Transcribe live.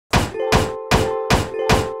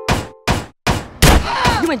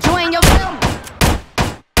enjoying yourself?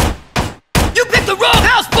 You picked the wrong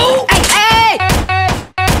house, fool! Hey, hey!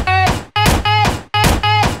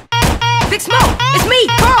 Big Smoke, it's me,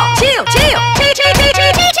 Carl. Chill, chill. Chill, chill, chill,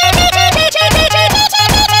 chill, chill, chill, chill, chill, chill, chill, chill, chill, chill,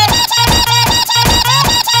 chill.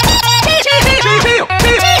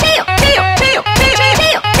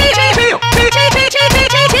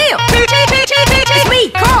 It's me,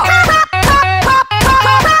 Carl.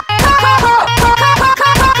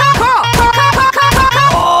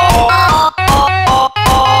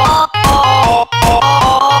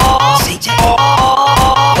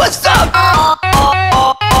 What's up?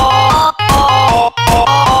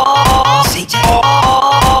 CJ.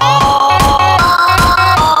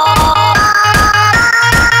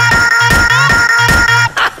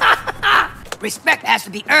 Respect has to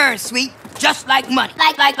be earned, sweet. Just like money.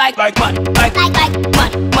 Like money. Like money. Like money. Like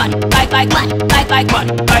money. Like money. Like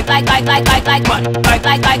money.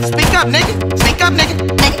 Like. Speak up, nigga. Speak up, nigga.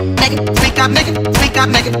 Nigga. Speak up, nigga. Speak up,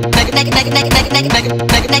 nigga.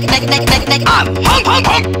 Nigga. I'm hung.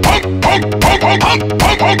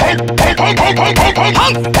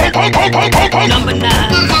 Number 9.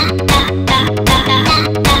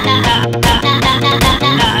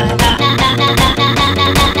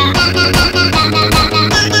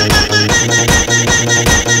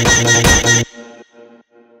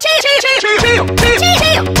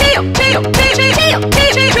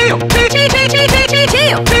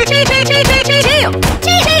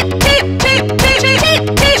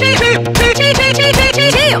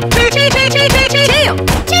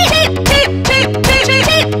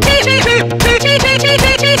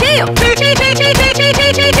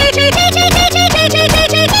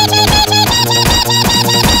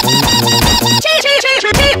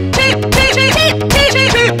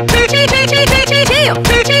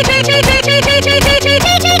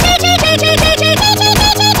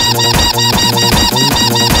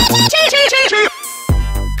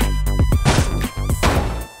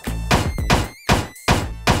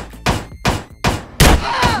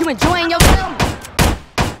 You enjoying yourself?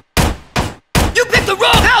 You picked the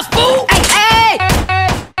wrong house, fool! Hey, hey!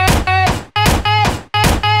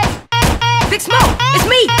 Big Smoke, it's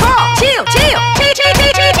me, Carl. Chill, chill. Chill, chill,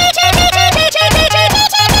 chill, chill, chill, chill, chill, chill, chill, chill, chill,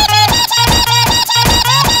 chill.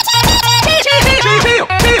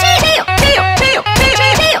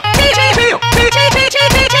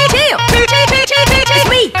 It's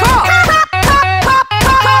me, Carl.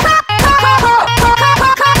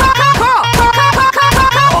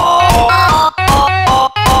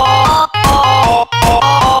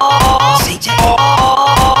 CJ.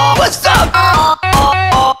 What's up?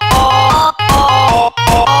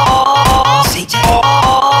 CJ.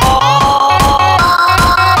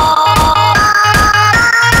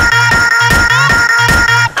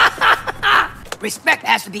 Respect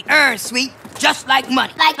has to be earned, sweet. Just like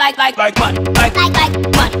money. Like money. Like money. Like money. Like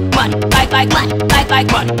money. Like money. Like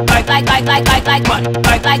money.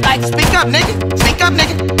 Like. Speak up, nigga. Speak up,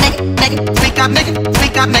 nigga. Nigga. Speak up, nigga.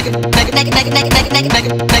 Speak up, nigga.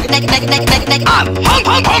 Nigga. I'm hung.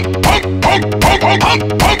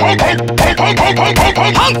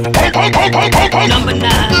 Number 9.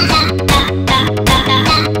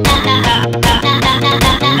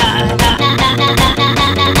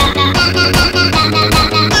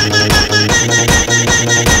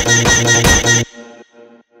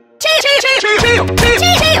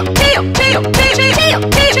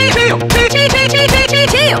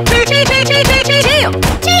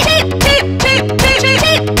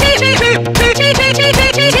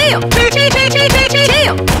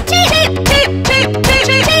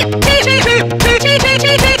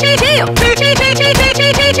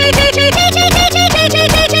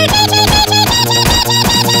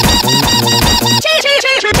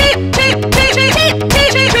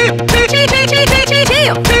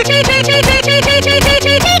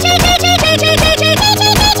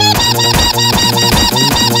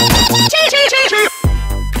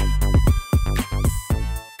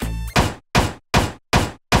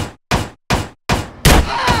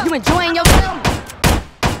 You enjoying yourself?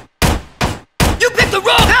 You picked the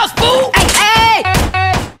wrong house, fool! Hey, hey!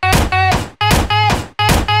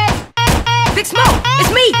 Big Smoke, it's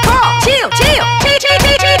me, Carl. Chill, chill. Chill, chill,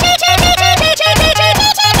 chill, chill, chill, chill, chill, chill, chill, chill, chill,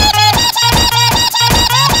 chill.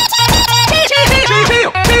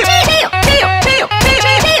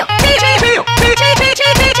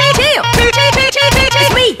 It's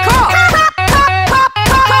me, Carl.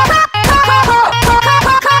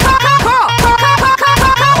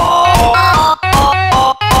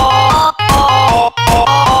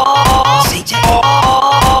 CJ.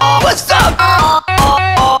 What's up?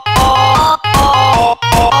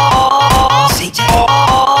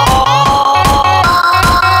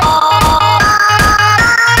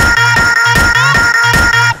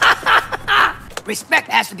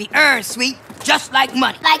 sweet, just like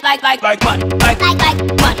money. Like money. Like money. Money. Like money.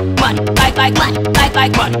 Like money.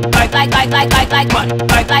 Like money.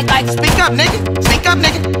 Like. Speak up, nigga. Speak up,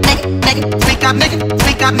 nigga. Nigga. Speak up, nigga.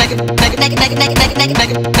 Speak up, nigga. Nigga.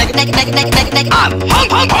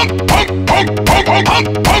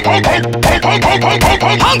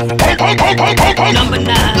 I'm number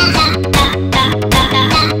 9.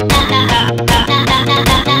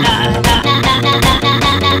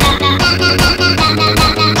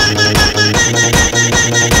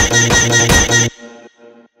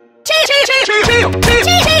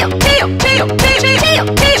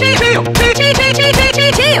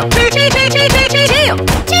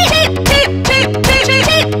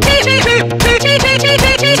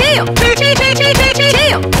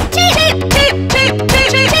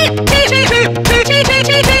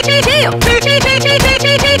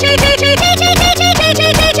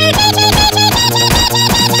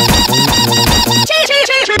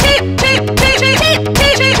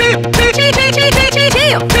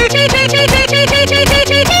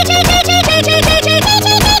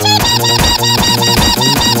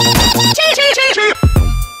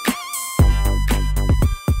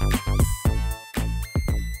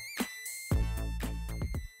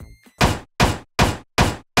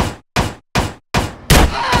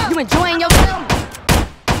 You enjoying yourself?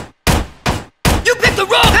 You picked the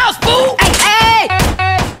wrong house, fool! Hey!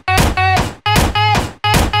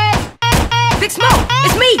 Big Smoke,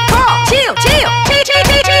 it's me, Carl. Chill.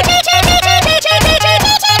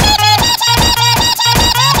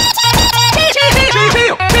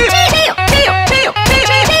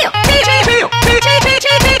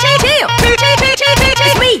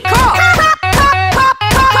 It's me, Carl.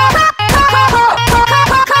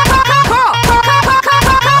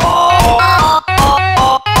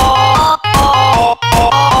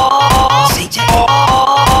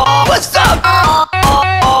 What's up?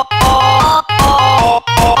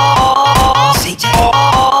 CJ.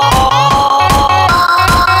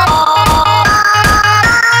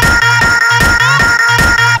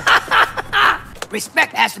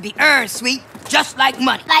 Respect has to be earned, sweet, just like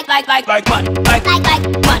money. Like money. Like money. Like money. Like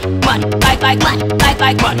money. Like money.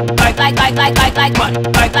 Like money.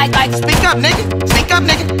 Like. Speak up, nigga. Speak up,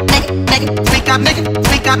 nigga. Nigga. Speak up, nigga.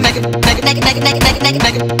 Speak up, nigga. Nigga.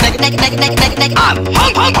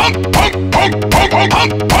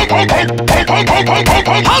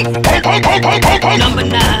 I'm number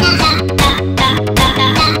 9.